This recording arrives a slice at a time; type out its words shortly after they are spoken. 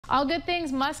All good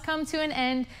things must come to an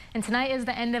end, and tonight is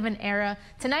the end of an era.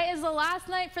 Tonight is the last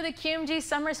night for the QMG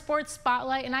Summer Sports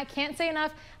Spotlight, and I can't say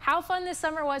enough how fun this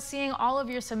summer was seeing all of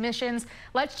your submissions.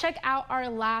 Let's check out our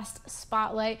last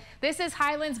spotlight. This is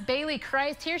Highland's Bailey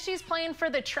Christ. Here she's playing for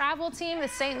the travel team, the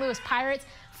St. Louis Pirates,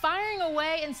 firing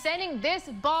away and sending this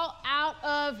ball out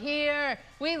of here.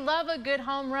 We love a good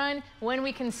home run when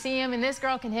we can see them, and this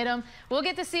girl can hit them. We'll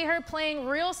get to see her playing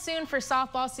real soon for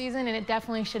softball season, and it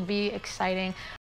definitely should be exciting.